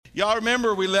Y'all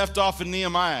remember we left off in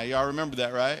Nehemiah. Y'all remember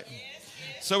that, right?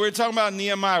 So we're talking about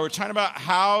Nehemiah. We're talking about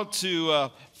how to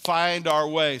find our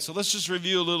way. So let's just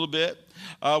review a little bit.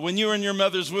 When you were in your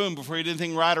mother's womb, before you did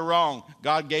anything right or wrong,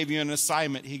 God gave you an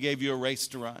assignment. He gave you a race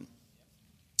to run.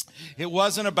 It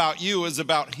wasn't about you. It was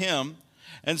about him.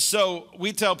 And so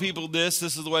we tell people this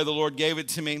is the way the Lord gave it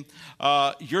to me.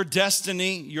 Your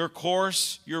destiny, your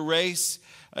course, your race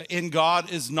in God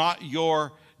is not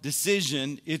your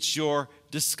decision. It's your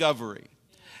discovery.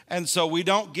 And so we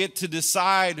don't get to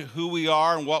decide who we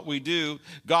are and what we do.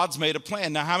 God's made a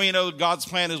plan. Now, how many know God's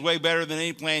plan is way better than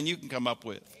any plan you can come up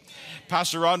with?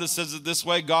 Pastor Rhonda says it this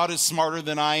way: God is smarter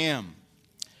than I am.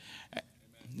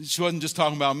 She wasn't just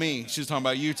talking about me. She was talking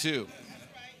about you too.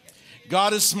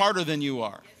 God is smarter than you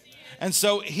are. And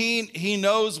so he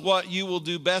knows what you will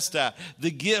do best at.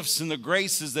 The gifts and the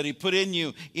graces that he put in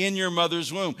you in your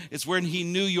mother's womb. It's when he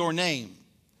knew your name.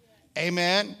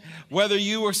 Amen. Whether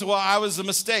you were, well, I was a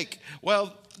mistake.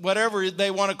 Well, whatever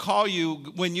they want to call you,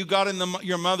 when you got in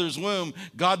your mother's womb,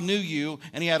 God knew you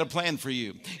and he had a plan for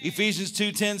you. Ephesians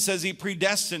 2:10 says he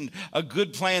predestined a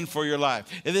good plan for your life.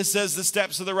 And this says the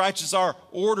steps of the righteous are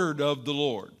ordered of the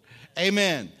Lord.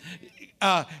 Amen.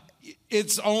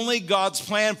 It's only God's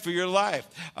plan for your life.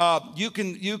 You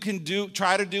can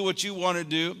try to do what you want to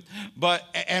do,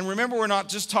 and remember, we're not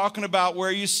just talking about where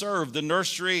you serve, the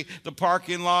nursery, the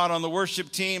parking lot, on the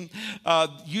worship team.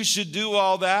 You should do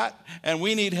all that, and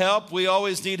we need help. We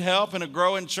always need help in a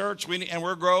growing church, and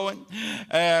we're growing.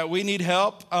 We need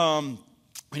help.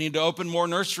 We need to open more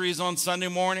nurseries on Sunday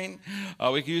morning.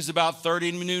 We could use about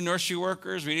 30 new nursery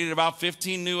workers. We need about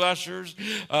 15 new ushers.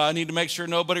 I need to make sure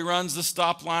nobody runs the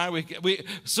stop line.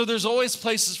 So there's always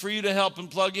places for you to help and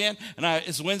plug in. And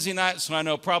it's Wednesday night, so I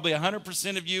know probably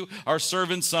 100% of you are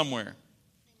serving somewhere.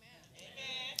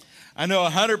 I know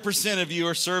 100% of you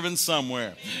are serving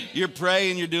somewhere. You're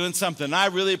praying, you're doing something. I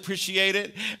really appreciate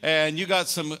it. And you got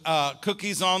some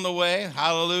cookies on the way.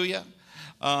 Hallelujah.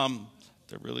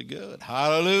 They're really good.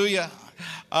 Hallelujah.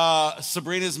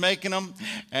 Sabrina's making them,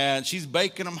 and she's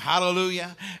baking them.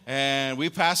 Hallelujah. And we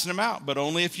passing them out, but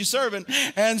only if you're serving.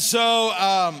 And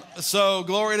so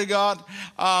glory to God.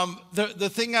 And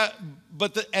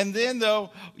then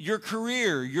though, your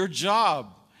career, your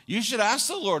job, you should ask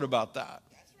the Lord about that.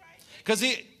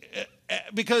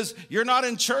 Because you're not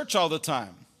in church all the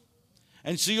time.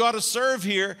 And so you ought to serve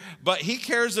here, but he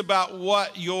cares about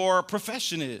what your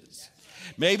profession is.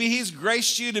 Maybe he's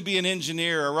graced you to be an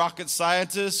engineer, a rocket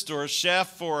scientist, or a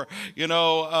chef, or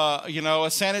a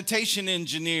sanitation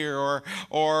engineer,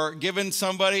 or given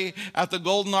somebody at the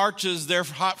Golden Arches their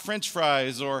hot French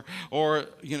fries, or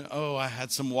I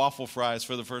had some waffle fries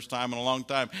for the first time in a long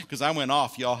time because I went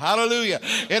off, y'all. Hallelujah.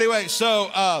 Anyway,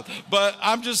 but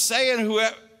I'm just saying,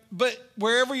 but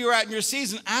wherever you're at in your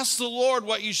season, ask the Lord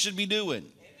what you should be doing.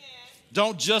 Amen.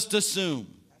 Don't just assume.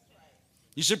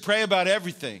 You should pray about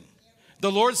everything.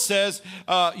 The Lord says,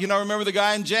 remember the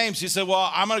guy in James? He said,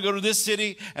 well, I'm going to go to this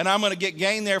city and I'm going to get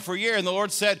gain there for a year. And the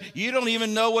Lord said, you don't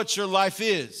even know what your life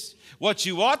is. What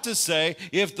you ought to say,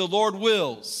 if the Lord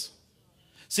wills.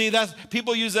 See,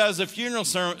 people use that as a funeral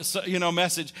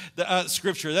message,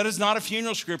 scripture. That is not a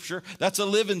funeral scripture. That's a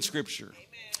living scripture. Amen.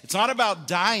 It's not about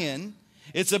dying.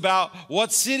 It's about,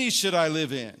 what city should I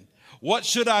live in? What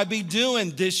should I be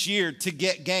doing this year to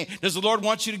get gain? Does the Lord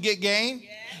want you to get gain? Yeah.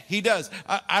 He does.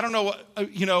 I don't know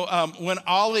when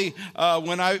Ollie,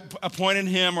 when I appointed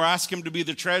him or asked him to be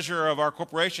the treasurer of our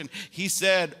corporation, he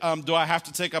said, do I have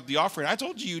to take up the offering? I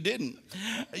told you didn't.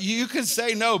 You can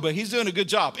say no, but he's doing a good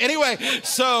job. Anyway,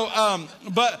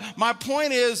 but my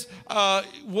point is,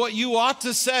 what you ought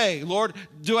to say, Lord,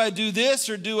 do I do this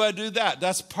or do I do that?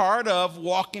 That's part of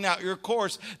walking out your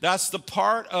course. That's the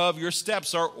part of your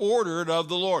steps are ordered of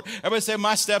the Lord. Everybody say,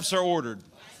 my steps are ordered.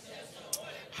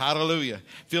 Hallelujah.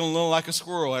 Feeling a little like a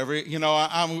squirrel.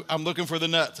 I'm looking for the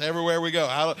nuts everywhere we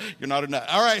go. You're not a nut.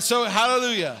 All right, so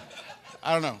hallelujah.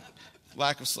 I don't know.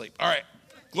 Lack of sleep. All right.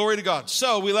 Glory to God.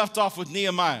 So we left off with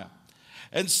Nehemiah.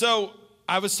 And so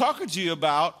I was talking to you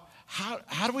about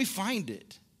how do we find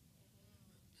it?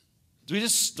 Do we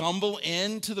just stumble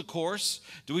into the course?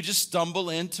 Do we just stumble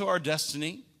into our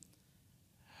destiny?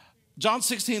 John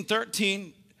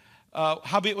 16:13.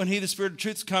 Howbeit when he, the Spirit of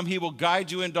truth, come, he will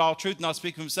guide you into all truth, not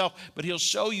speak of himself, but he'll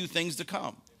show you things to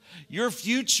come. Your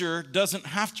future doesn't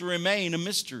have to remain a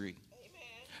mystery. Amen.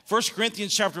 1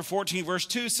 Corinthians chapter 14, verse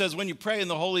 2 says, when you pray in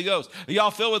the Holy Ghost. Are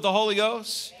y'all filled with the Holy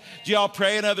Ghost? Do y'all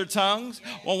pray in other tongues?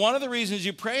 Well, one of the reasons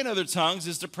you pray in other tongues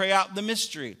is to pray out the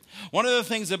mystery. One of the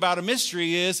things about a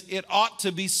mystery is it ought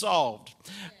to be solved.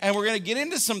 And we're going to get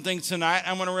into some things tonight.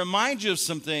 I'm going to remind you of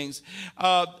some things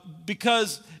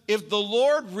because if the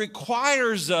Lord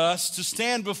requires us to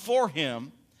stand before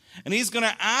him, and he's going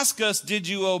to ask us, did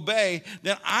you obey?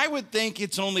 Then I would think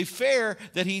it's only fair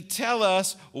that he tell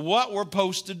us what we're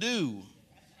supposed to do.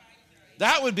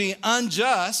 That would be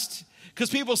unjust, because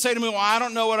people say to me, well, I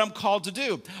don't know what I'm called to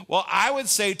do. Well, I would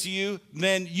say to you,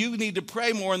 then you need to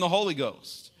pray more in the Holy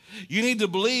Ghost. You need to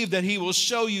believe that he will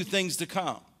show you things to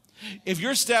come. If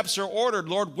your steps are ordered,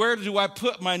 Lord, where do I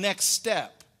put my next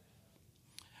step?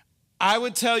 I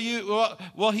would tell you,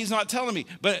 well, he's not telling me,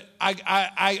 but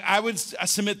I would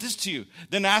submit this to you.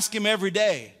 Then ask him every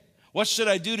day, what should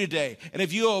I do today? And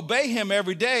if you obey him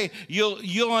every day,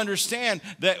 you'll understand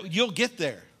that you'll get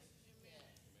there.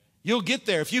 You'll get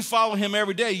there. If you follow him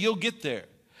every day, you'll get there.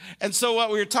 And so what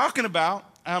we were talking about,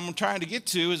 I'm trying to get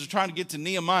to, is we're trying to get to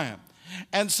Nehemiah.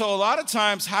 And so a lot of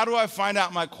times, how do I find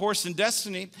out my course and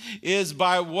destiny is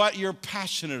by what you're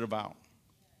passionate about.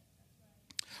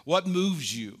 What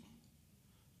moves you.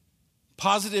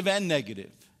 Positive and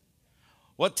negative.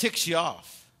 What ticks you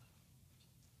off?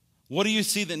 What do you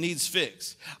see that needs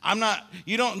fixed?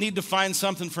 You don't need to find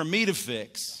something for me to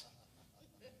fix,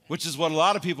 which is what a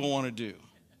lot of people want to do.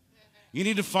 You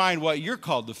need to find what you're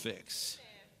called to fix.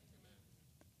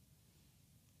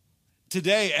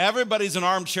 Today, everybody's an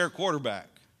armchair quarterback.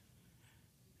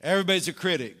 Everybody's a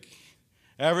critic.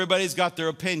 Everybody's got their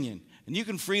opinion, and you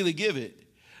can freely give it.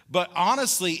 But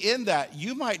honestly, in that,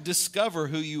 you might discover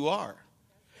who you are.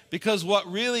 Because what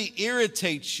really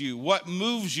irritates you, what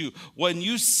moves you, when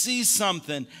you see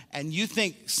something and you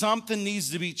think something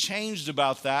needs to be changed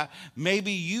about that,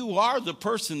 maybe you are the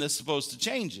person that's supposed to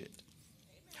change it.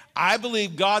 I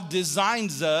believe God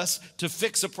designs us to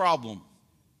fix a problem.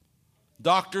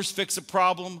 Doctors fix a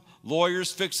problem, lawyers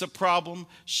fix a problem,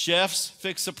 chefs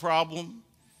fix a problem,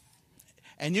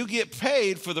 and you get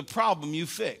paid for the problem you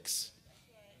fix.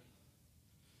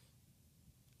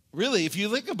 Really, if you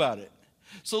think about it.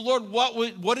 So, Lord,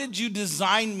 what did you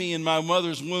design me in my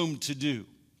mother's womb to do?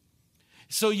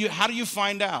 So how do you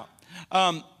find out?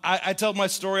 I tell my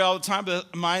story all the time,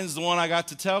 but mine's the one I got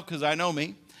to tell because I know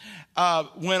me.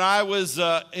 When I was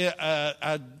a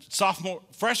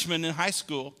freshman in high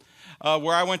school,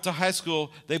 where I went to high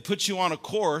school, they put you on a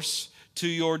course to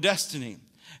your destiny.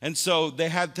 And so they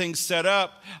had things set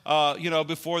up,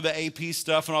 before the AP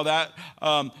stuff and all that.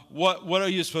 What are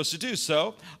you supposed to do?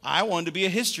 So I wanted to be a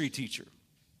history teacher.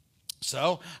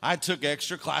 So I took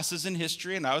extra classes in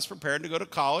history, and I was prepared to go to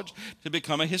college to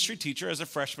become a history teacher as a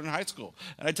freshman in high school.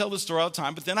 And I tell this story all the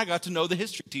time, but then I got to know the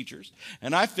history teachers,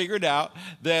 and I figured out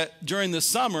that during the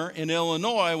summer in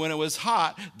Illinois, when it was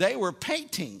hot, they were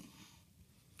painting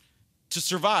to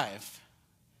survive.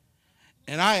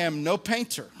 And I am no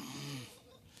painter.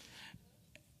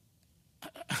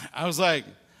 I was like,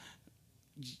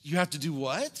 you have to do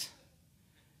what?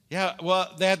 Yeah,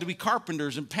 well, they had to be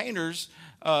carpenters and painters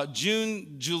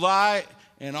June, July,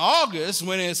 and August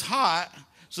when it's hot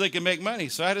so they can make money.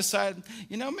 So I decided,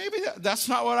 maybe that's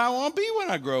not what I want to be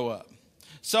when I grow up.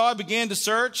 So I began to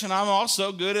search, and I'm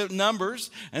also good at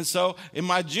numbers. And so in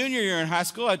my junior year in high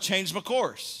school, I changed my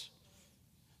course.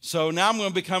 So now I'm going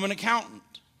to become an accountant.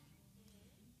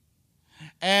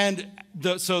 And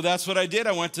so that's what I did.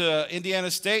 I went to Indiana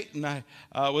State, and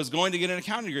I was going to get an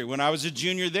accounting degree. When I was a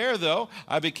junior there, though,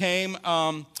 I became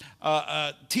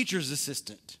a teacher's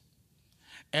assistant.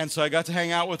 And so I got to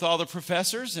hang out with all the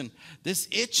professors, and this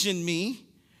itch in me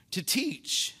to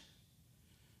teach.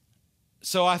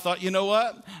 So I thought, you know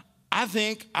what? I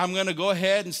think I'm going to go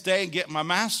ahead and stay and get my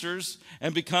master's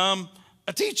and become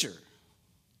a teacher.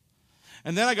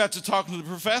 And then I got to talking to the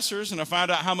professors, and I found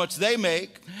out how much they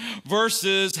make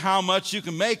versus how much you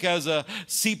can make as a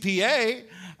CPA.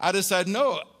 I decided,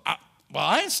 no,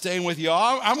 I ain't staying with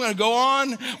y'all. I'm going to go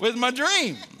on with my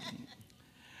dream.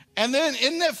 And then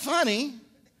isn't it funny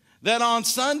that on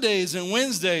Sundays and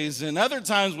Wednesdays and other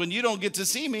times when you don't get to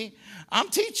see me, I'm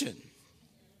teaching?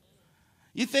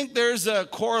 You think there's a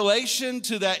correlation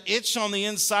to that itch on the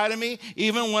inside of me?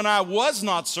 Even when I was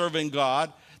not serving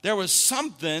God, there was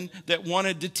something that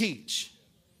wanted to teach.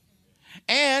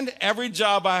 And every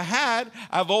job I had,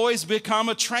 I've always become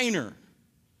a trainer.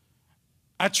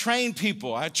 I train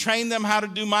people. I train them how to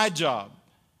do my job.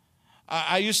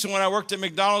 I used to, when I worked at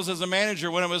McDonald's as a manager,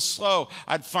 when it was slow,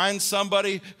 I'd find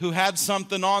somebody who had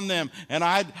something on them, and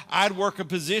I'd work a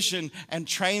position and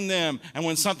train them. And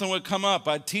when something would come up,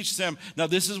 I'd teach them, now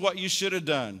this is what you should have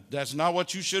done. That's not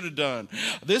what you should have done.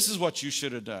 This is what you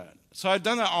should have done. So I've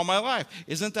done that all my life.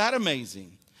 Isn't that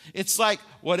amazing? It's like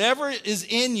whatever is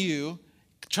in you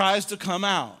tries to come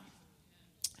out.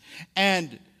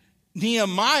 And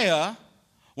Nehemiah,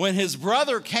 when his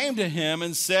brother came to him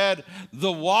and said,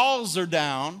 the walls are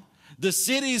down, the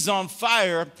city's on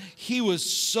fire, he was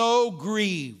so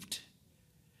grieved.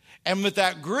 And with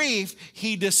that grief,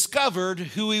 he discovered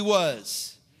who he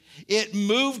was. It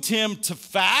moved him to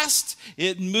fast.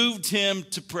 It moved him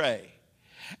to pray.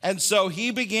 And so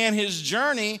he began his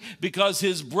journey because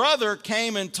his brother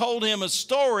came and told him a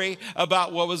story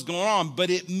about what was going on, but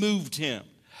it moved him.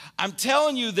 I'm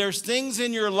telling you, there's things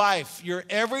in your life, your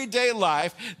everyday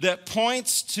life, that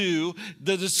points to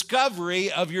the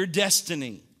discovery of your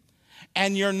destiny.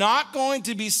 And you're not going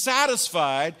to be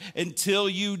satisfied until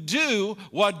you do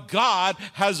what God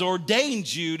has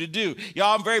ordained you to do.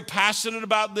 Y'all, I'm very passionate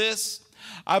about this.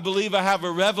 I believe I have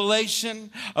a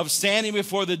revelation of standing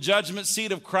before the judgment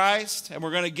seat of Christ. And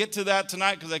we're going to get to that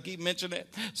tonight because I keep mentioning it.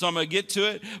 So I'm going to get to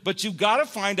it. But you've got to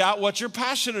find out what you're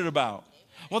passionate about.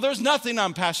 Well, there's nothing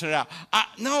I'm passionate about.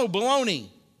 No, baloney.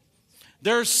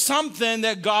 There's something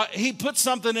that God, he put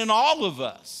something in all of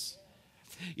us.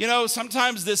 You know,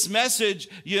 sometimes this message,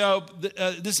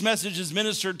 this message is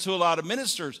ministered to a lot of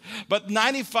ministers, but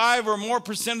 95% or more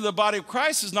of the body of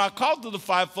Christ is not called to the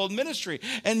fivefold ministry.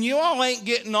 And you all ain't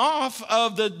getting off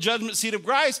of the judgment seat of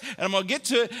Christ, and I'm going to get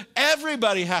to it.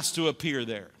 Everybody has to appear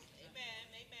there.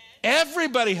 Amen.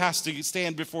 Everybody has to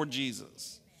stand before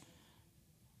Jesus.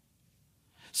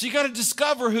 So you got to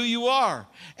discover who you are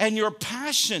and your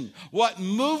passion, what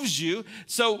moves you.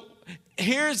 So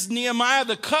here's Nehemiah,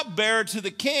 the cupbearer to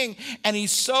the king, and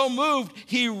he's so moved,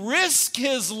 he risked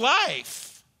his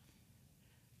life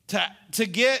to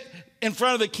get in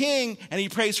front of the king, and he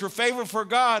prays for favor for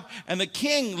God, and the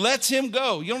king lets him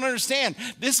go. You don't understand.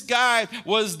 This guy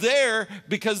was there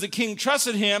because the king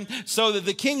trusted him so that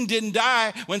the king didn't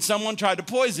die when someone tried to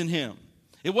poison him.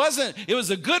 It was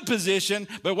a good position,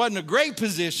 but it wasn't a great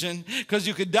position because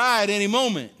you could die at any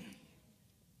moment.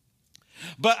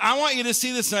 But I want you to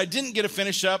see this, and I didn't get to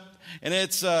finish up,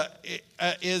 and so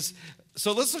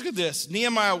let's look at this.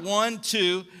 Nehemiah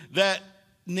 1:2,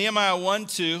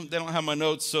 they don't have my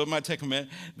notes, so it might take a minute,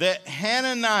 that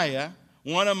Hananiah,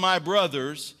 one of my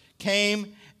brothers,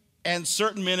 came and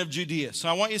certain men of Judea. So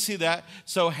I want you to see that.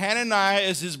 So Hananiah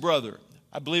is his brother.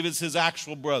 I believe it's his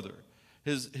actual brother,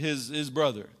 his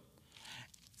brother.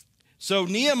 So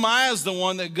Nehemiah is the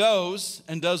one that goes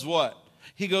and does what?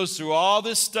 He goes through all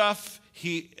this stuff.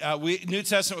 New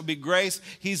Testament would be grace.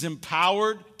 He's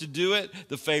empowered to do it.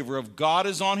 The favor of God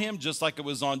is on him, just like it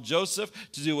was on Joseph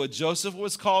to do what Joseph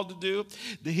was called to do.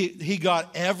 He got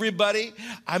everybody.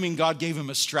 God gave him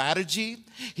a strategy.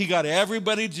 He got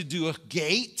everybody to do a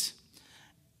gate.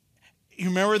 You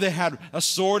remember they had a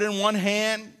sword in one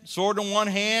hand,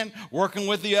 working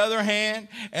with the other hand.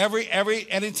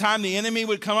 Anytime the enemy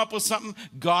would come up with something,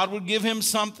 God would give him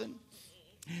something.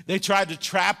 They tried to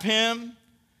trap him.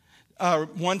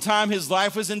 One time his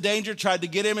life was in danger, tried to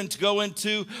get him to go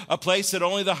into a place that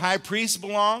only the high priest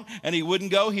belonged, and he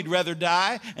wouldn't go. He'd rather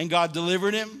die, and God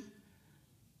delivered him.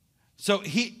 So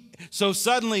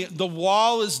suddenly the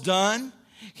wall is done.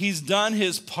 He's done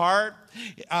his part.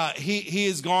 He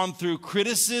has gone through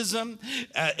criticism.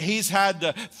 He's had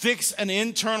to fix an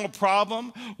internal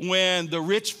problem when the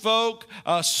rich folk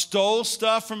stole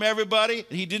stuff from everybody.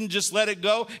 He didn't just let it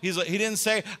go. He didn't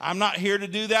say, I'm not here to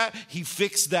do that. He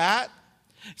fixed that.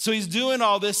 So he's doing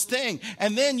all this thing.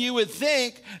 And then you would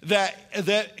think that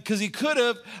because he could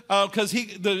have, because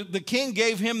the king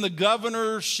gave him the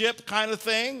governorship kind of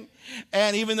thing.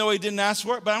 And even though he didn't ask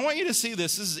for it, but I want you to see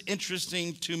this. This is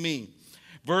interesting to me.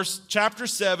 Chapter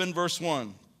 7, verse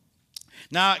 1.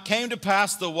 Now it came to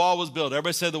pass the wall was built.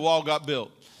 Everybody said the wall got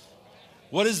built.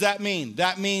 What does that mean?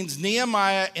 That means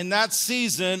Nehemiah in that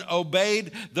season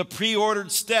obeyed the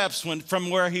pre-ordered steps from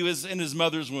where he was in his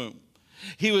mother's womb.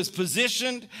 He was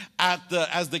positioned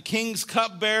as the king's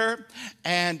cupbearer,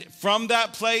 and from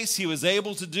that place, he was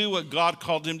able to do what God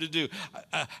called him to do.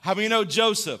 How many know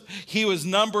Joseph? He was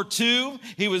number 2.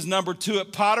 He was number 2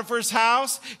 at Potiphar's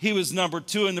house. He was number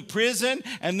 2 in the prison,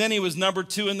 and then he was number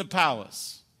 2 in the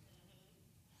palace.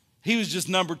 He was just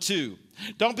number 2.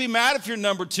 Don't be mad if you're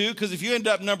number 2, because if you end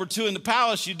up number 2 in the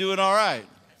palace, you're doing all right.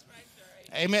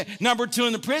 Amen. Number 2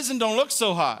 in the prison don't look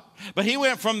so hot. But he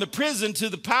went from the prison to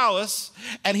the palace,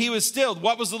 and he was still,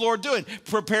 what was the Lord doing?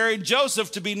 Preparing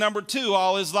Joseph to be number 2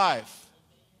 all his life.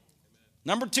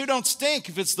 Number two, don't stink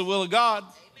if it's the will of God.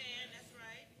 Amen. That's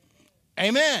right.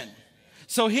 Amen.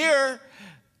 So here,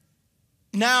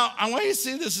 now I want you to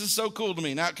see, this is so cool to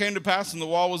me. Now it came to pass and the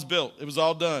wall was built. It was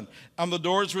all done. The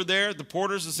doors were there. The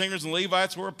porters, the singers, and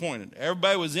Levites were appointed.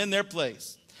 Everybody was in their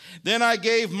place. Then I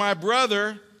gave my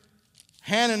brother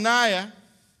Hananiah,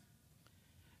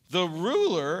 the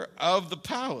ruler of the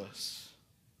palace,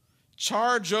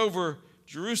 charge over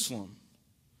Jerusalem,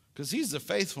 because he's a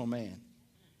faithful man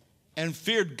and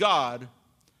feared God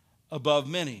above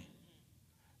many.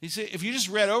 You see, if you just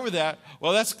read over that,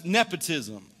 well, that's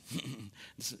nepotism.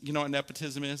 You know what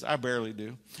nepotism is? I barely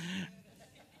do.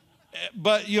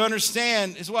 But you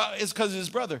understand, it's because of his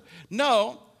brother.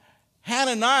 No,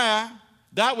 Hananiah,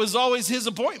 that was always his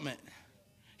appointment.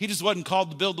 He just wasn't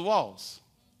called to build the walls.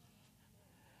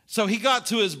 So he got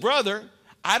to his brother.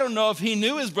 I don't know if he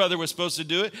knew his brother was supposed to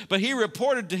do it, but he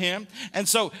reported to him. And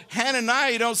so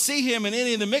Hananiah, you don't see him in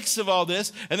any of the mix of all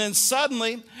this. And then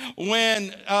suddenly,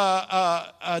 when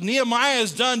Nehemiah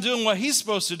is done doing what he's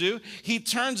supposed to do, he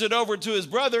turns it over to his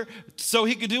brother so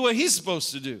he could do what he's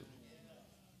supposed to do.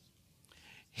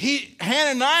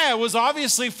 Hananiah was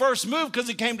obviously first moved because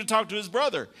he came to talk to his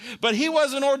brother, but he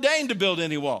wasn't ordained to build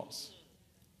any walls.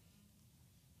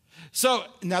 So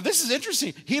now this is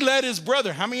interesting. He led his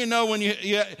brother. How many of you know when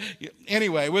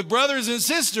anyway, with brothers and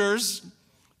sisters,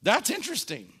 that's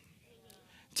interesting.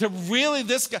 To really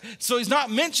this guy. So he's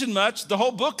not mentioned much. The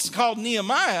whole book's called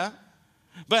Nehemiah,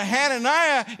 but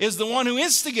Hananiah is the one who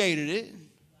instigated it.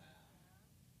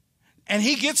 And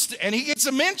he gets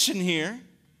a mention here.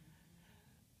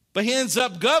 But he ends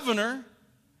up governor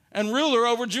and ruler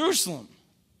over Jerusalem.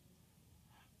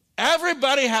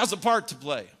 Everybody has a part to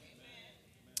play.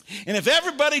 And if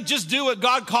everybody just do what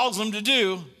God calls them to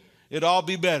do, it'd all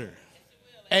be better.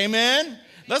 Amen?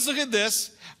 Let's look at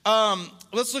this.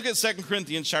 Let's look at 2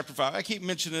 Corinthians chapter 5. I keep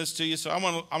mentioning this to you, so I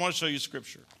want to show you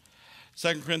scripture.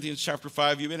 2 Corinthians chapter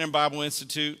 5. You've been in Bible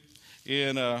Institute.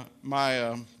 In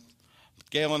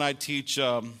Gail and I teach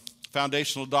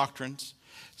foundational doctrines.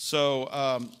 So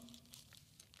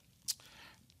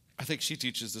I think she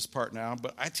teaches this part now,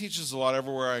 but I teach this a lot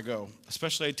everywhere I go.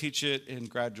 Especially I teach it in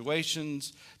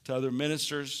graduations to other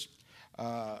ministers.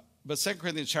 But 2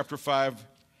 Corinthians chapter 5,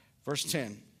 verse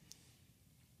 10.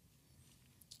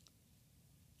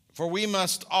 For we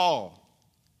must all,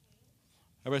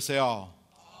 everybody say all.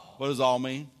 What does all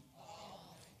mean?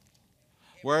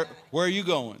 Where are you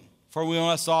going? For we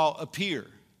must all appear.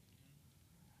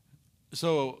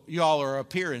 So you all are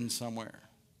appearing somewhere.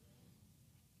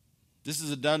 This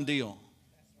is a done deal.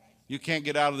 You can't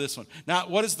get out of this one. Now,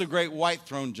 what is the great white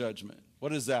throne judgment?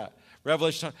 What is that?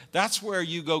 Revelation. That's where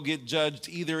you go get judged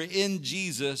either in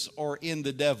Jesus or in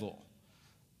the devil.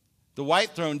 The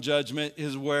white throne judgment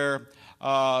is where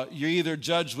you're either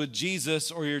judged with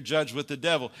Jesus or you're judged with the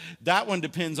devil. That one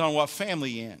depends on what family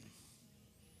you're in.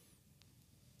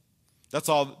 That's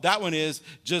all. That one is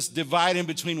just dividing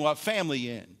between what family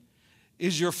you're in.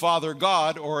 Is your father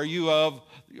God, or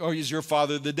is your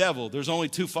father the devil? There's only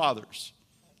two fathers.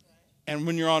 And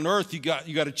when you're on earth, you got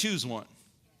to choose one.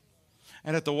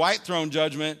 And at the white throne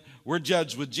judgment, we're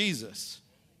judged with Jesus.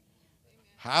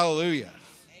 Hallelujah.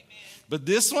 Amen. But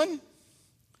this one,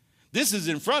 this is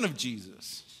in front of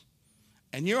Jesus.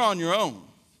 And you're on your own.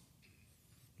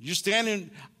 You're standing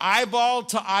eyeball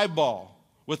to eyeball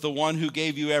with the one who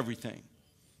gave you everything.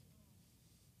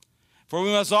 For we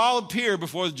must all appear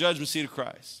before the judgment seat of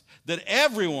Christ, that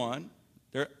everyone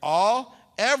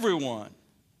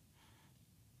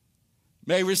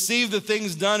may receive the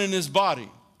things done in his body,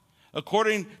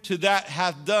 according to that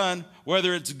hath done,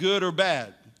 whether it's good or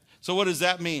bad. So what does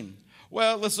that mean?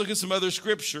 Well, let's look at some other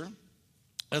scripture.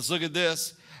 Let's look at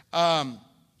this.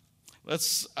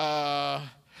 Let's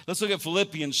look at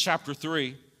Philippians chapter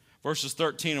 3, verses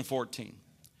 13 and 14.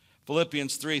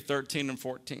 Philippians 3, 13 and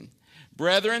 14.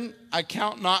 Brethren, I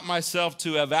count not myself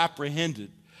to have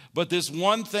apprehended, but this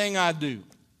one thing I do,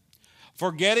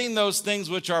 forgetting those things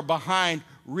which are behind,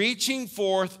 reaching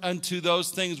forth unto those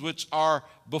things which are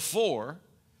before.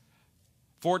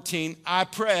 14, I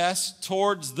press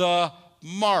towards the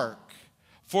mark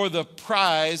for the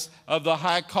prize of the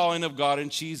high calling of God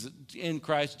in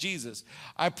Christ Jesus.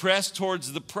 I press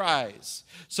towards the prize.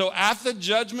 So at the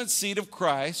judgment seat of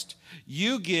Christ,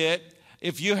 you get,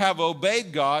 if you have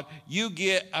obeyed God, you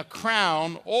get a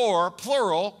crown, or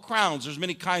plural crowns. There's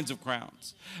many kinds of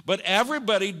crowns. But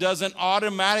everybody doesn't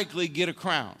automatically get a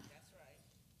crown.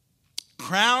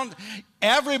 Crown,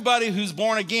 everybody who's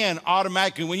born again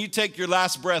automatically, when you take your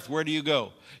last breath, where do you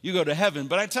go? You go to heaven.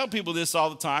 But I tell people this all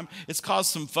the time. It's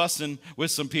caused some fussing with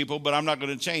some people, but I'm not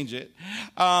going to change it.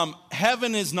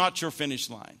 Heaven is not your finish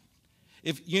line.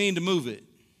 if you need to move it.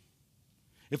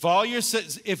 If all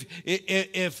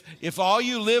all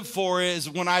you live for is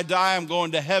when I die I'm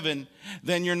going to heaven,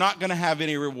 then you're not going to have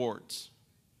any rewards.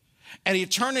 And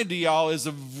eternity, y'all, is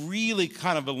a really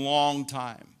kind of a long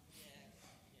time.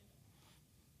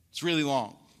 It's really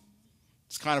long.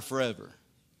 It's kind of forever.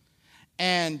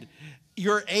 And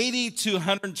your 80 to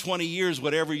 120 years,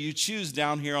 whatever you choose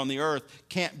down here on the earth,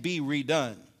 can't be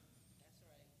redone.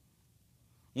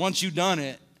 Once you've done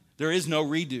it, there is no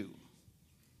redo.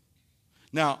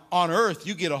 Now, on earth,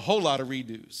 you get a whole lot of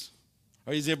redos.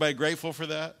 Is everybody grateful for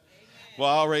that? Amen. Well,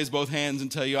 I'll raise both hands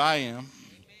and tell you I am. Amen.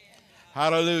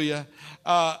 Hallelujah.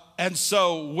 And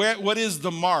so what is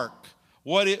the mark?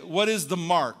 What is the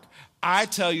mark? I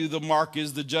tell you the mark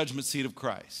is the judgment seat of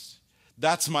Christ.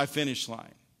 That's my finish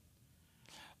line.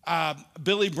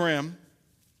 Billy Brim,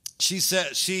 she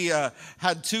said she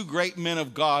had two great men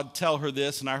of God tell her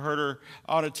this, and I heard her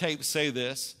on a tape say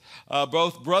this.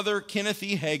 Both Brother Kenneth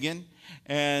E. Hagin,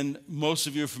 and most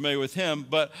of you are familiar with him,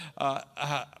 but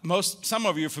some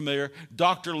of you are familiar,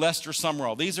 Dr. Lester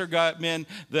Sumrall. These are men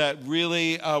that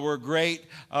really were great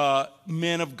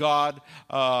men of God,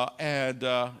 and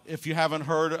if you haven't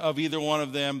heard of either one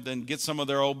of them, then get some of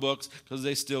their old books because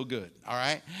they're still good, all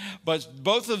right? But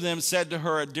both of them said to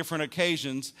her at different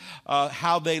occasions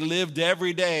how they lived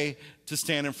every day to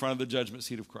stand in front of the judgment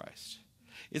seat of Christ.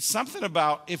 It's something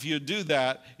about if you do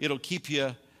that, it'll keep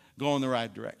you going the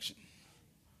right direction.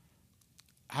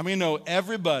 How many know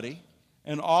everybody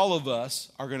and all of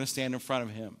us are going to stand in front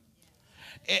of him?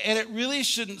 And it really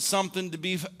shouldn't something to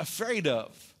be afraid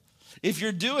of. If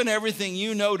you're doing everything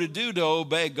you know to do to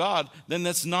obey God, then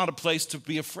that's not a place to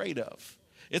be afraid of.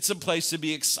 It's a place to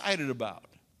be excited about.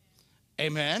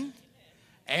 Amen?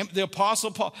 And the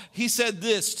Apostle Paul, he said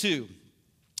this too.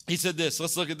 He said this.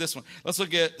 Let's look at this one. Let's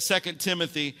look at 2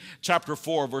 Timothy chapter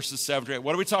 4, verses 7 to 8.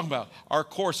 What are we talking about? Our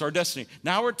course, our destiny.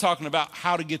 Now we're talking about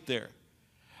how to get there.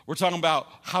 We're talking about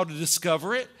how to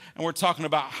discover it, and we're talking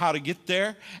about how to get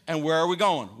there, and where are we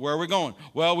going? Where are we going?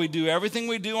 Well, we do everything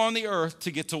we do on the earth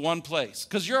to get to one place.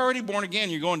 Because you're already born again,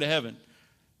 you're going to heaven.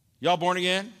 Y'all born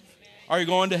again? Amen. Are you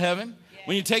going to heaven? Yeah.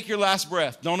 When you take your last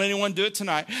breath, don't anyone do it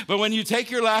tonight, but when you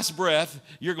take your last breath,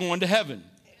 you're going to heaven.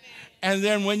 Amen. And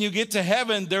then when you get to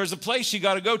heaven, there's a place you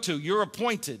got to go to. You're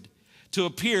appointed to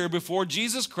appear before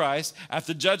Jesus Christ at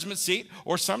the judgment seat,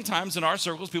 or sometimes in our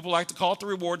circles, people like to call it the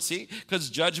reward seat because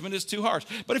judgment is too harsh.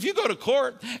 But if you go to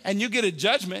court and you get a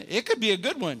judgment, it could be a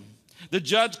good one. The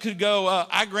judge could go,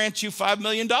 I grant you $5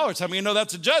 million. How many of you know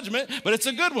that's a judgment, but it's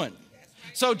a good one?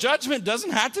 So judgment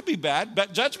doesn't have to be bad,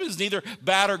 but judgment is neither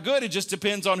bad or good. It just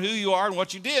depends on who you are and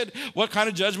what you did, what kind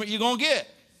of judgment you're going to get.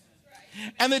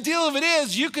 And the deal of it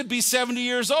is you could be 70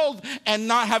 years old and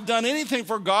not have done anything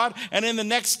for God, and in the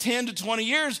next 10 to 20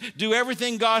 years do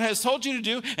everything God has told you to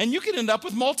do, and you could end up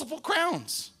with multiple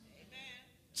crowns. Amen.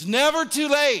 It's never too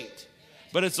late,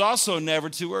 but it's also never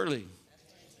too early.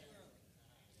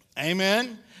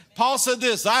 Amen. Paul said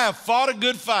this, I have fought a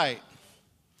good fight.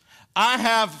 I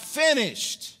have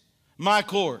finished my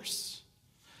course.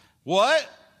 What?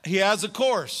 He has a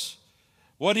course.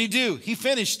 What did he do? He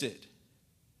finished it.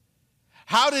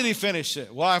 How did he finish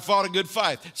it? Well, I fought a good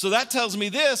fight. So that tells me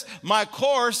this, my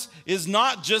course is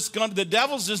not just going to, the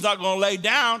devil's just not going to lay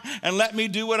down and let me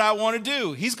do what I want to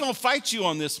do. He's going to fight you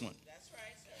on this one. That's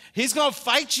right, sir. He's going to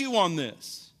fight you on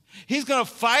this. He's going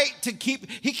to fight to keep,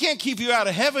 he can't keep you out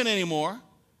of heaven anymore.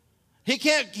 He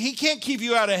can't keep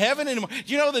you out of heaven anymore.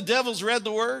 Do you know the devil's read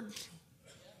the word?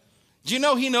 Do you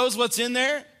know he knows what's in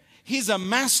there? He's a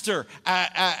master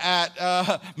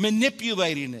at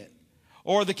manipulating it.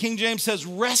 Or the King James says,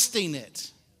 wresting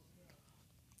it.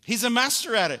 He's a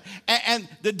master at it. And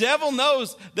the devil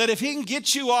knows that if he can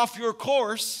get you off your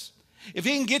course, if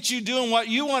he can get you doing what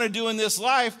you want to do in this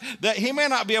life, that he may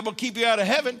not be able to keep you out of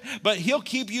heaven, but he'll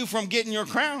keep you from getting your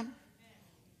crown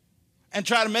and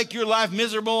try to make your life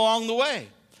miserable along the way.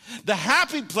 The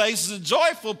happy place, the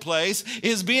joyful place,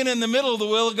 is being in the middle of the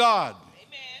will of God.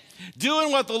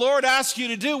 Doing what the Lord asks you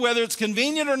to do, whether it's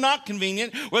convenient or not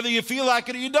convenient, whether you feel like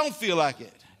it or you don't feel like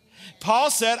it. Paul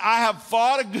said, I have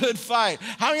fought a good fight.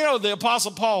 How do you know the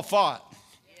Apostle Paul fought?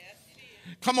 Yes,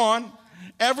 come on.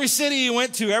 Every city he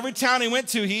went to, every town he went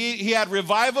to, he had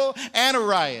revival and a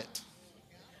riot.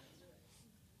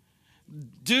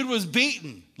 Dude was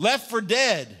beaten, left for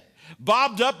dead,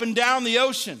 bobbed up and down the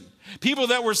ocean. People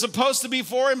that were supposed to be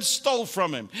for him stole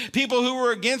from him. People who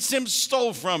were against him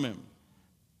stole from him.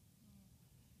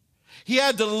 He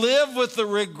had to live with the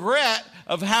regret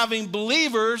of having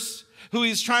believers who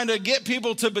he's trying to get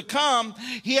people to become.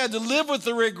 He had to live with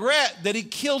the regret that he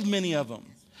killed many of them.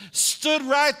 stood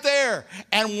right there.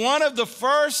 And one of the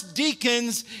first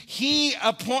deacons, he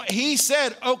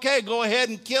said, okay, go ahead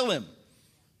and kill him.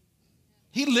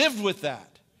 He lived with that.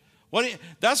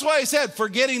 That's why he said,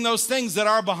 forgetting those things that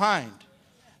are behind.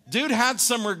 Dude had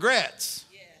some regrets.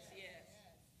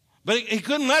 But he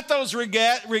couldn't let those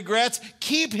regrets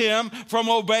keep him from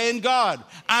obeying God.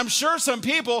 I'm sure some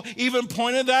people even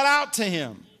pointed that out to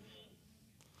him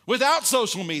without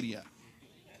social media.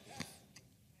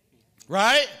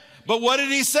 Right? But what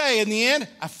did he say in the end?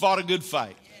 I fought a good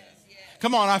fight.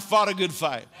 Come on, I fought a good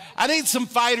fight. I need some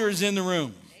fighters in the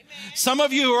room. Some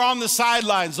of you are on the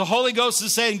sidelines. The Holy Ghost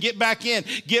is saying, get back in,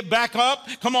 get back up.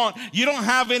 Come on, you don't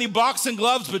have any boxing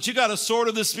gloves, but you got a sword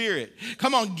of the Spirit.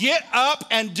 Come on, get up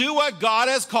and do what God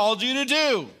has called you to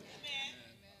do.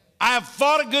 I have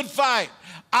fought a good fight.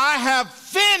 I have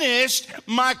finished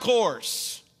my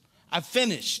course. I've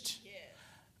finished.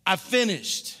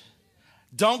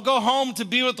 Don't go home to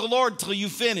be with the Lord till you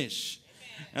finish.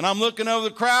 And I'm looking over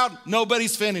the crowd.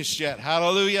 Nobody's finished yet.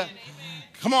 Hallelujah.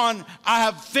 Come on, I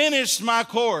have finished my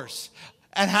course.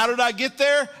 And how did I get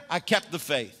there? I kept the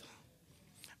faith.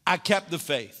 I kept the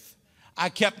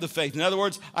faith. In other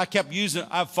words, I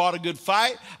fought a good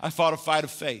fight. I fought a fight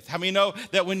of faith. How many know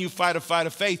that when you fight a fight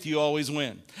of faith, you always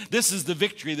win? This is the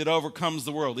victory that overcomes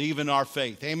the world, even our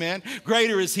faith. Amen?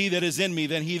 Greater is he that is in me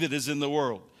than he that is in the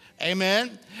world.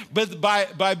 Amen? But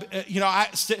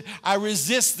I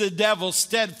resist the devil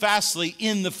steadfastly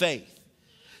in the faith.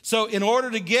 So in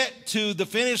order to get to the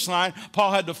finish line,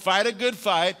 Paul had to fight a good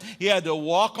fight. He had to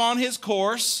walk on his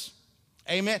course.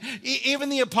 Amen. Even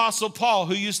the Apostle Paul,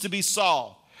 who used to be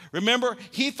Saul, remember,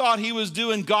 he thought he was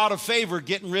doing God a favor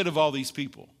getting rid of all these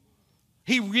people.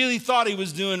 He really thought he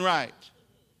was doing right.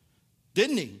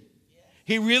 Didn't he?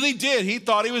 He really did. He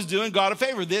thought he was doing God a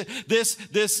favor.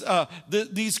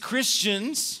 These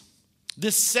Christians,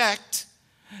 this sect,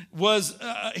 was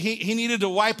he needed to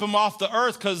wipe them off the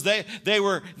earth because they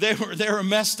were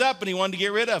messed up and he wanted to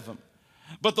get rid of them.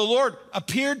 But the Lord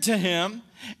appeared to him,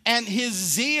 and his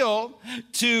zeal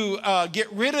to get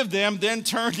rid of them then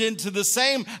turned into the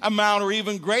same amount or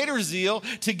even greater zeal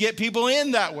to get people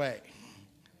in that way.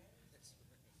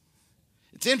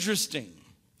 It's interesting.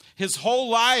 His whole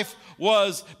life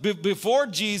was before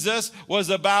Jesus was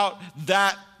about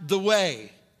the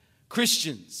way,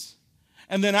 Christians,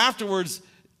 and then afterwards.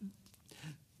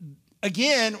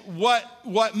 Again,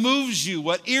 what moves you,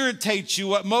 what irritates you,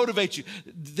 what motivates you,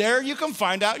 there you can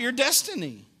find out your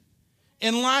destiny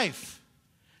in life.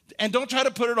 And don't try to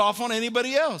put it off on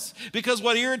anybody else, because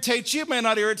what irritates you may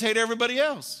not irritate everybody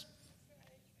else.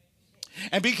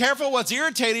 And be careful, what's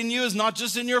irritating you is not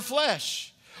just in your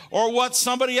flesh or what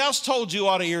somebody else told you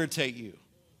ought to irritate you.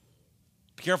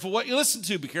 Be careful what you listen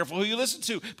to. Be careful who you listen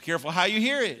to. Be careful how you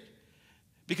hear it,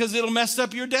 because it'll mess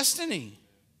up your destiny.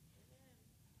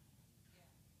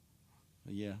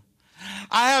 Yeah.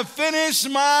 I have finished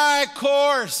my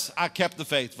course. I kept the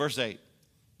faith. Verse 8.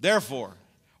 Therefore,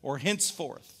 or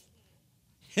henceforth,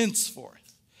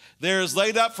 there is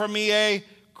laid up for me a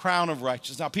crown of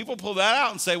righteousness. Now, people pull that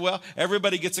out and say, well,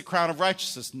 everybody gets a crown of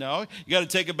righteousness. No, you got to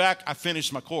take it back. I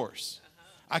finished my course.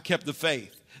 I kept the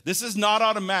faith. This is not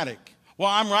automatic. Well,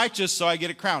 I'm righteous, so I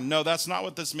get a crown. No, that's not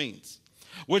what this means.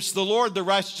 Which the Lord, the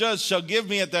righteous judge, shall give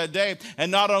me at that day,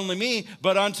 and not only me,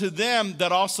 but unto them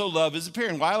that also love his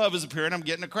appearing. Why love his appearing? I'm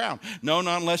getting a crown. No,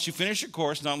 not unless you finish your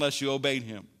course, not unless you obeyed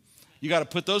him. You got to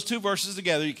put those two verses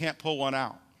together. You can't pull one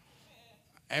out.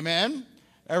 Amen?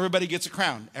 Everybody gets a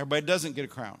crown. Everybody doesn't get a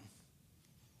crown.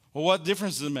 Well, what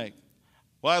difference does it make?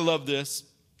 Well, I love this.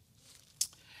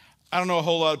 I don't know a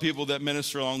whole lot of people that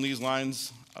minister along these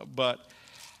lines, but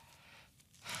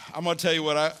I'm going to tell you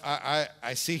what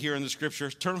I see here in the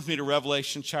scriptures. Turn with me to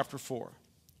Revelation chapter 4.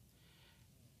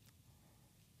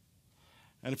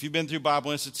 And if you've been through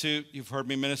Bible Institute, you've heard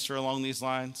me minister along these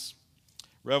lines.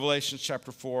 Revelation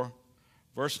chapter 4,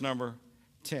 verse number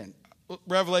 10.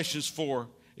 Revelation 4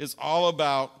 is all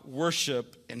about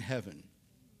worship in heaven.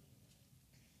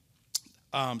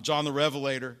 John the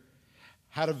Revelator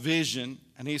had a vision,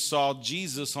 and he saw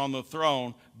Jesus on the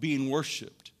throne being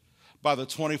worshiped by the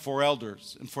 24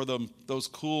 elders and for those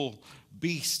cool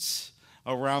beasts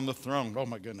around the throne. Oh,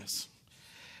 my goodness.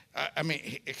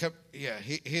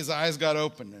 His eyes got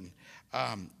open.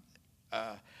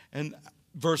 And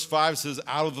verse 5 says,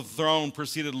 out of the throne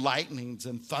proceeded lightnings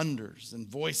and thunders and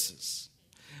voices.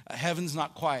 Heaven's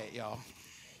not quiet, y'all.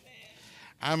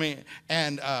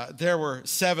 There were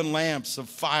 7 lamps of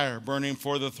fire burning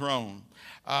for the throne.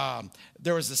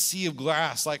 There was a sea of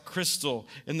glass like crystal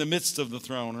in the midst of the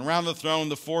throne. And around the throne,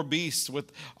 the four beasts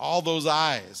with all those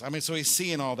eyes. I mean, so he's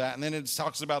seeing all that. And then it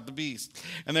talks about the beast.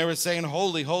 And they were saying,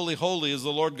 holy, holy, holy is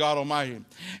the Lord God Almighty.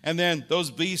 And then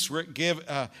those beasts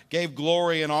gave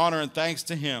glory and honor and thanks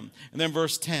to him. And then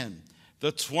verse 10,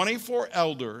 the 24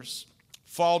 elders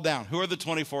fall down. Who are the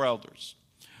 24 elders?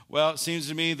 Well, it seems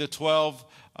to me the 12,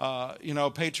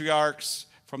 patriarchs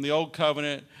from the old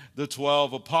covenant, the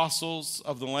 12 apostles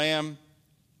of the Lamb.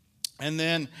 And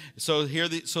then,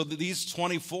 these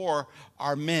 24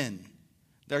 are men.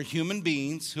 They're human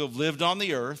beings who have lived on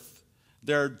the earth.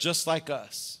 They're just like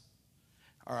us.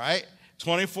 All right?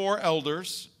 24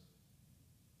 elders.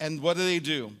 And what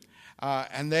do?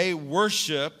 And they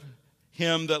worship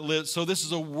him that lives. So this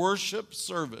is a worship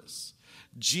service.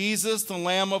 Jesus, the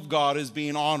Lamb of God, is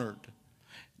being honored.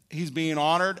 He's being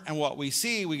honored, and what we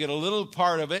see, we get a little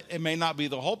part of it. It may not be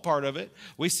the whole part of it.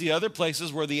 We see other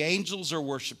places where the angels are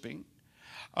worshiping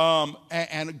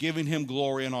and giving him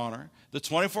glory and honor. The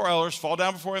 24 elders fall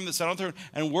down before him that sat on the throne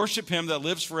and worship him that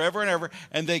lives forever and ever,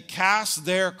 and they cast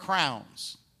their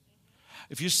crowns.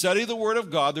 If you study the Word of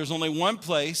God, there's only one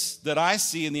place that I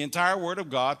see in the entire Word of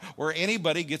God where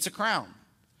anybody gets a crown,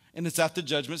 and it's at the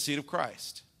judgment seat of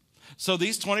Christ. So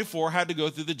these 24 had to go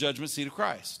through the judgment seat of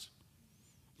Christ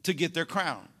to get their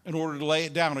crown in order to lay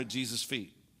it down at Jesus'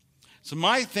 feet. So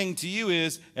my thing to you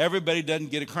is everybody doesn't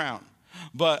get a crown.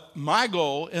 But my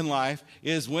goal in life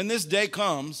is when this day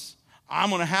comes, I'm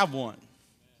going to have one.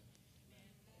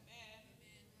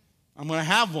 I'm going to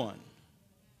have one.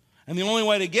 And the only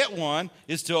way to get one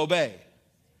is to obey.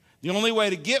 The only way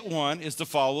to get one is to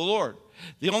follow the Lord.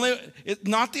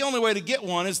 Not the only way to get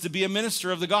one is to be a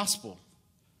minister of the gospel.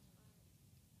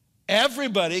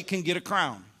 Everybody can get a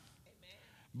crown.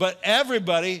 But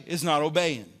everybody is not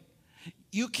obeying.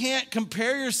 You can't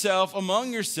compare yourself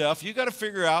among yourself. You got to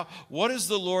figure out, what is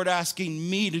the Lord asking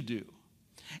me to do?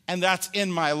 And that's in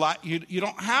my life. You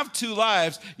don't have two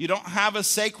lives. You don't have a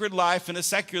sacred life and a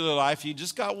secular life. You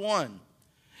just got one.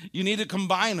 You need to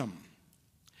combine them.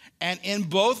 And in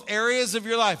both areas of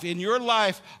your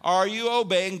life, are you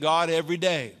obeying God every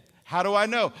day? How do I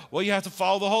know? Well, you have to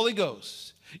follow the Holy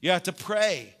Ghost. You have to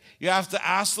pray. You have to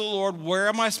ask the Lord, where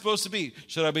am I supposed to be?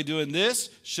 Should I be doing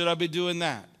this? Should I be doing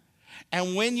that?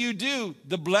 And when you do,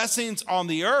 the blessings on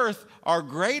the earth are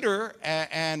greater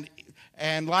and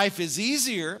life is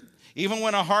easier. Even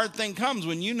when a hard thing comes,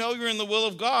 when you know you're in the will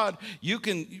of God, you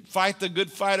can fight the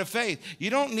good fight of faith. You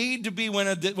don't need to be, when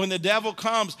the devil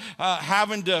comes,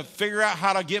 having to figure out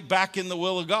how to get back in the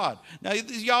will of God. Now,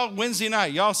 y'all, Wednesday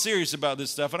night, y'all serious about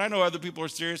this stuff. And I know other people are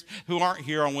serious who aren't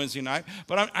here on Wednesday night.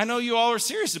 But I know you all are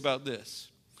serious about this.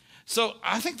 So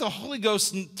I think the Holy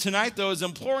Ghost tonight, though, is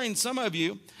imploring some of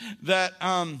you that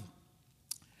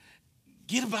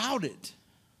get about it.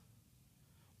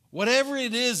 Whatever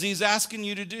it is he's asking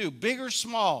you to do, big or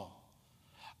small,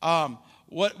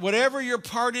 whatever your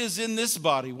part is in this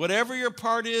body, whatever your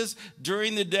part is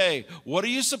during the day, what are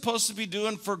you supposed to be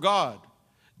doing for God?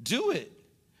 Do it.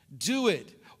 Do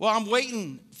it. Well, I'm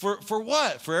waiting for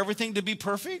what? For everything to be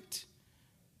perfect?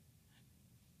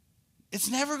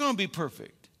 It's never going to be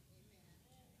perfect.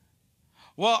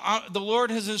 Well, the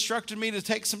Lord has instructed me to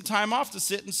take some time off to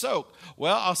sit and soak.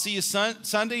 Well, I'll see you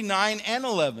Sunday 9 and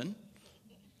 11.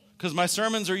 Because my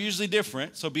sermons are usually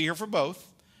different, so be here for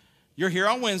both. You're here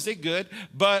on Wednesday, good.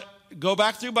 But go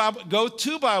to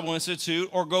Bible Institute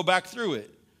or go back through it.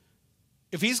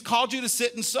 If he's called you to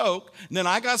sit and soak, then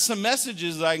I got some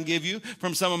messages that I can give you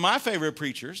from some of my favorite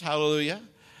preachers, hallelujah,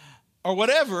 or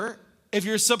whatever. If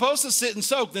you're supposed to sit and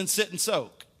soak, then sit and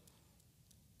soak.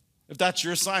 If that's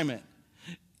your assignment.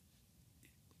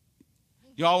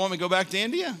 Y'all want me to go back to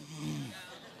India?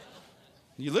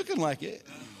 You're looking like it.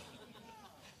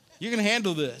 You can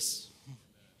handle this.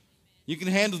 You can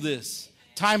handle this.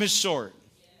 Time is short.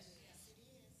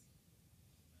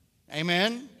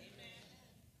 Amen?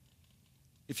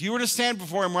 If you were to stand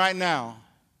before him right now,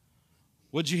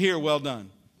 would you hear, well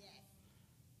done?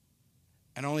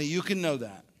 And only you can know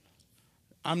that.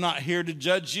 I'm not here to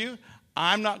judge you.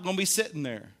 I'm not going to be sitting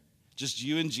there. Just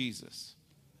you and Jesus.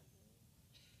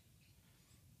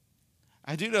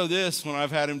 I do know this when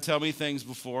I've had him tell me things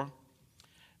before.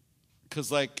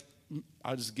 Because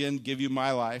I'll just again give you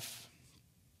my life.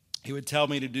 He would tell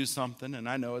me to do something, and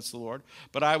I know it's the Lord,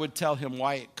 but I would tell him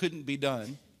why it couldn't be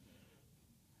done.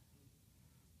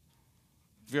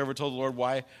 Have you ever told the Lord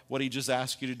why what he just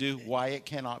asked you to do, why it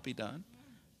cannot be done?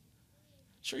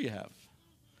 Sure you have.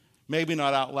 Maybe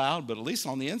not out loud, but at least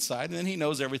on the inside, and then he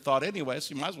knows every thought anyway,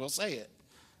 so you might as well say it.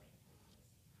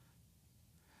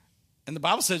 And the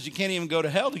Bible says you can't even go to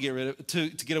hell to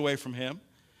get away from him.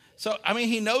 So, I mean,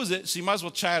 he knows it, so you might as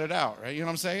well chat it out, right? You know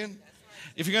what I'm saying?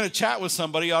 If you're going to chat with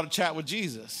somebody, you ought to chat with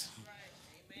Jesus.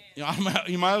 You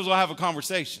might as well have a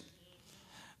conversation.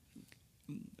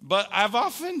 But I've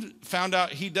often found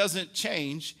out he doesn't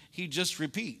change, he just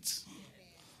repeats.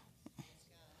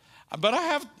 But I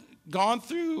have gone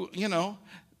through,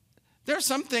 there are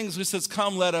some things he says,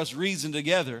 come, let us reason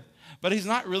together. But he's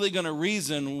not really going to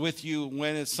reason with you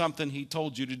when it's something he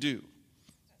told you to do.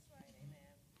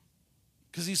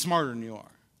 Because he's smarter than you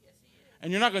are.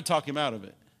 And you're not going to talk him out of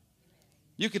it.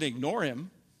 You can ignore him.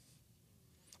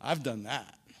 I've done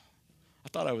that. I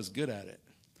thought I was good at it.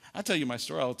 I tell you my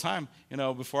story all the time,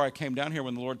 before I came down here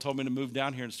when the Lord told me to move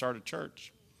down here and start a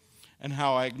church. And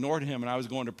how I ignored him and I was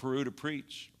going to Peru to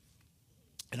preach.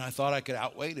 And I thought I could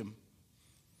outweigh him.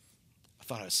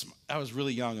 I was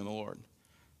really young in the Lord.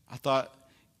 I thought,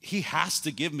 he has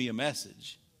to give me a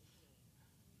message.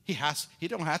 He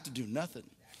don't have to do nothing.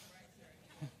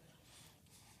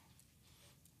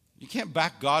 You can't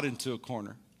back God into a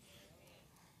corner.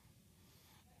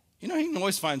 He can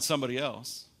always find somebody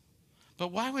else.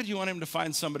 But why would you want him to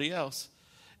find somebody else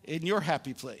in your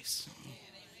happy place?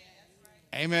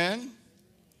 Amen?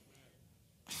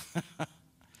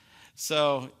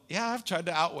 So, yeah, I've tried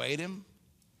to outweigh him.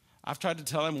 I've tried to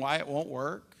tell him why it won't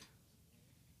work.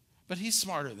 But he's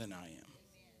smarter than I am.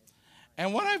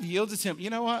 And what I've yielded to him, you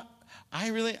know what?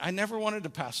 I never wanted to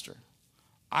pastor.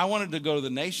 I wanted to go to the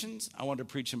nations. I wanted to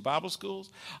preach in Bible schools.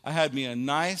 I had me a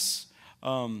nice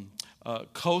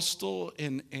coastal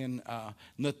in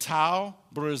Natal,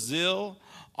 Brazil,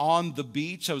 on the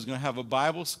beach. I was going to have a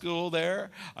Bible school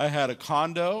there. I had a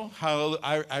condo.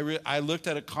 I looked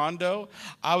at a condo.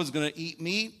 I was going to eat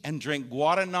meat and drink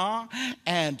Guaraná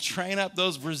and train up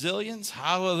those Brazilians.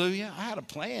 Hallelujah. I had a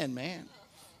plan, man.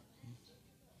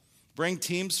 Bring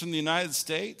teams from the United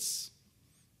States.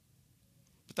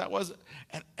 But that wasn't,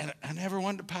 and I never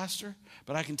wanted to pastor,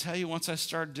 but I can tell you once I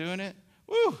started doing it,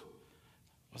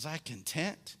 was I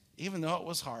content, even though it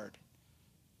was hard.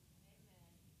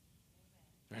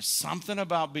 There's something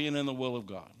about being in the will of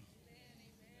God.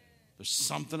 There's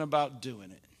something about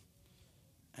doing it,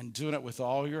 and doing it with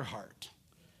all your heart.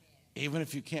 Even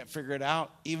if you can't figure it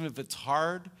out, even if it's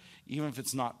hard, even if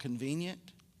it's not convenient,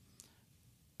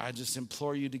 I just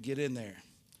implore you to get in there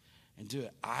and do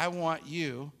it. I want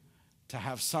you to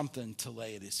have something to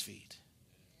lay at his feet.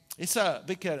 Isa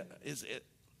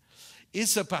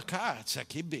paka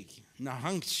chakibiki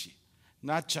nahangshi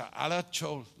nacha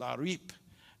alacho larip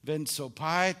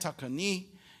vensopai takani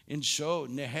insho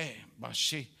nehe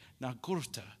bashi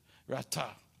nagurta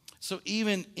rata. So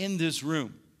even in this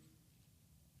room,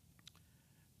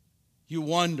 you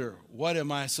wonder, what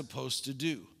am I supposed to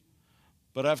do?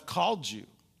 But I've called you,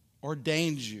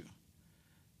 ordained you.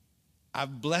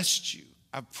 I've blessed you.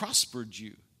 I've prospered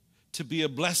you to be a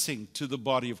blessing to the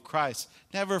body of Christ.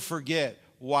 Never forget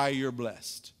why you're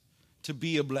blessed, to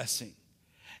be a blessing.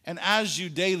 And as you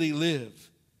daily live,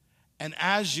 and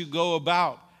as you go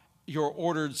about your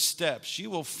ordered steps, you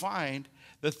will find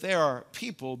that there are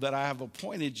people that I have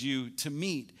appointed you to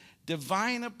meet,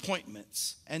 divine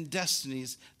appointments and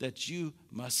destinies that you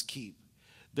must keep.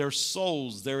 Their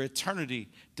souls, their eternity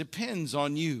depends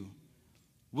on you.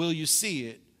 Will you see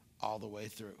it all the way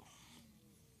through?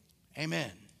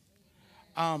 Amen.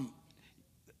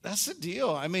 That's the deal.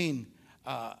 I mean,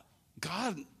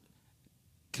 God,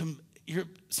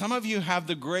 some of you have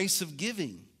the grace of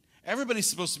giving. Everybody's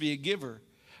supposed to be a giver,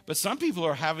 but some people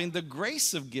are having the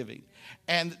grace of giving.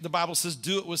 And the Bible says,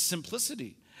 do it with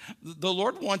simplicity. The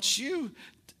Lord wants you.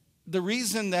 The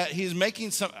reason that he's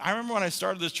making I remember when I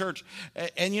started this church,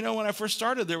 and when I first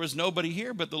started, there was nobody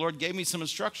here, but the Lord gave me some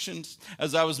instructions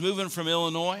as I was moving from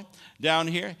Illinois down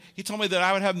here. He told me that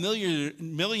I would have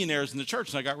millionaires in the church,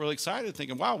 and I got really excited,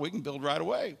 thinking, wow, we can build right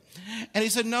away. And he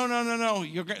said, no,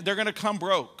 they're going to come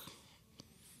broke.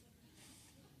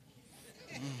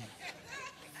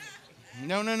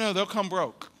 No, they'll come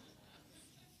broke.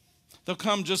 They'll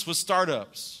come just with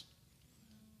startups.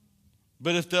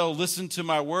 But if they'll listen to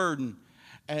my word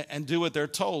and do what they're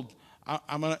told,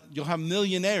 you'll have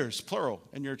millionaires, plural,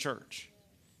 in your church.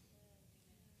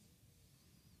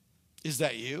 Is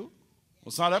that you? Well,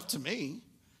 it's not up to me.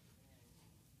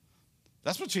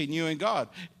 That's between you and God.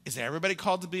 Is everybody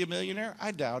called to be a millionaire?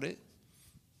 I doubt it.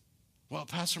 Well,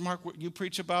 Pastor Mark, you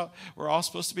preach about we're all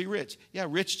supposed to be rich. Yeah,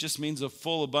 rich just means a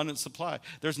full, abundant supply.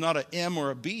 There's not an M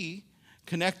or a B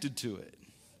connected to it.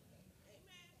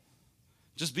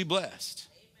 Just be blessed.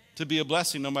 To be a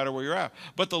blessing no matter where you're at.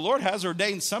 But the Lord has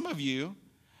ordained some of you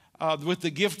with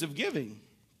the gift of giving.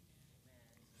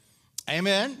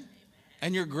 Amen.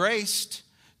 And you're graced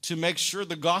to make sure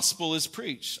the gospel is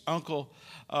preached. Uncle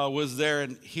was there,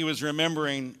 and he was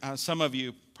remembering, some of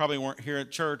you probably weren't here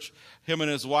at church. Him and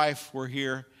his wife were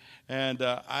here, and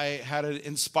I had an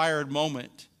inspired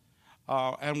moment.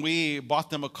 And we bought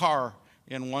them a car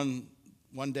in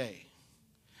one day.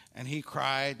 And he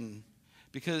cried, and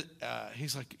because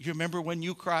he's like, you remember when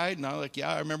you cried? And I'm like,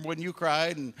 yeah, I remember when you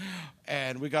cried.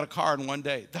 And we got a car in one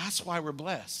day. That's why we're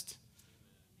blessed,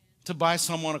 to buy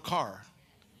someone a car.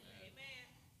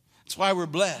 That's why we're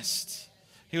blessed.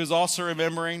 He was also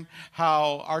remembering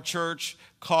how our church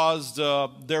caused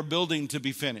their building to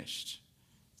be finished.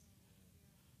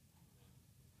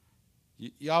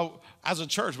 Y'all, as a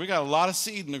church, we got a lot of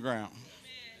seed in the ground.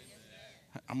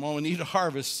 I'm going to need a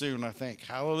harvest soon, I think.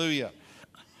 Hallelujah.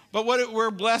 But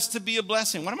we're blessed to be a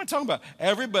blessing. What am I talking about?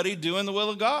 Everybody doing the will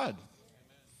of God.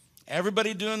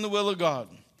 Everybody doing the will of God.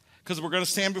 Because we're going to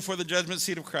stand before the judgment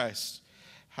seat of Christ.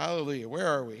 Hallelujah. Where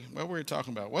are we? What were we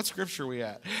talking about? What scripture are we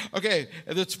at? Okay,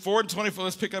 it's 4:24.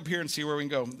 Let's pick up here and see where we can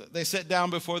go. They sat down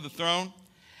before the throne.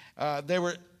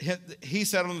 He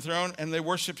sat on the throne, and they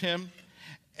worshiped him,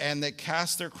 and they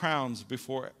cast their crowns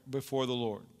before the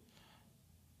Lord.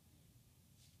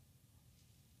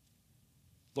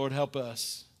 Lord, help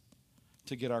us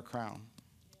to get our crown.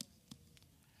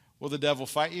 Will the devil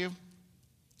fight you?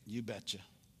 You betcha.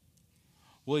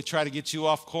 Will he try to get you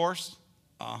off course?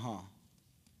 Uh-huh.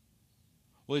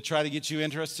 Will he try to get you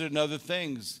interested in other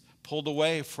things, pulled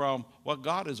away from what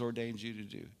God has ordained you to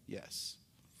do? Yes.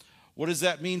 What does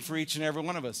that mean for each and every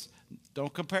one of us?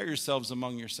 Don't compare yourselves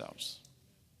among yourselves.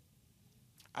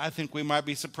 I think we might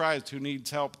be surprised who needs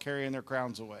help carrying their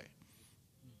crowns away.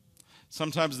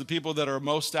 Sometimes the people that are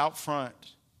most out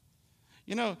front,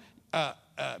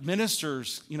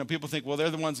 ministers, people think, well, they're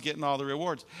the ones getting all the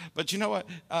rewards. But you know what?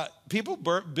 People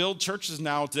build churches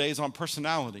nowadays on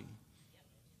personality.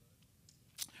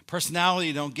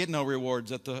 Personality don't get no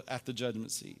rewards at the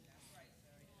judgment seat.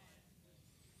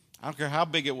 I don't care how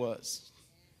big it was.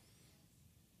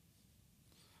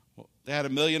 Well, they had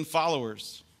 1 million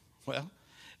followers. Well,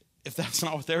 if that's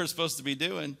not what they were supposed to be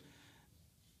doing,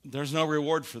 there's no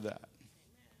reward for that.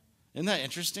 Isn't that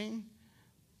interesting?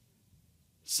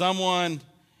 Someone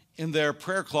in their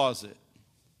prayer closet,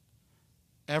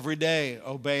 every day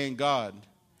obeying God,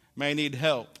 may need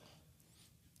help.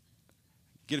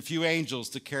 Get a few angels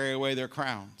to carry away their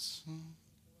crowns.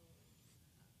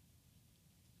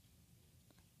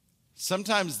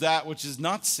 Sometimes that which is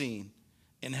not seen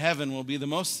in heaven will be the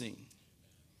most seen.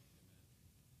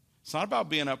 It's not about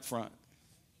being up front.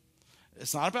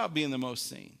 It's not about being the most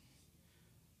seen.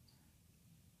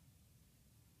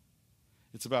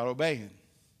 It's about obeying.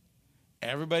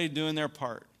 Everybody doing their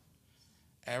part.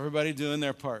 Everybody doing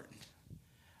their part.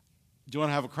 Do you want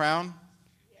to have a crown?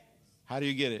 How do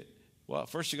you get it? Well,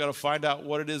 first you got to find out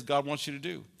what it is God wants you to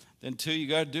do. Then 2, you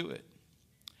got to do it.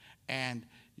 And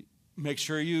make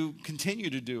sure you continue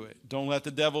to do it. Don't let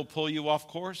the devil pull you off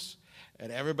course.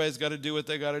 And everybody's got to do what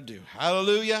they got to do.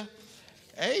 Hallelujah.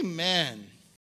 Amen.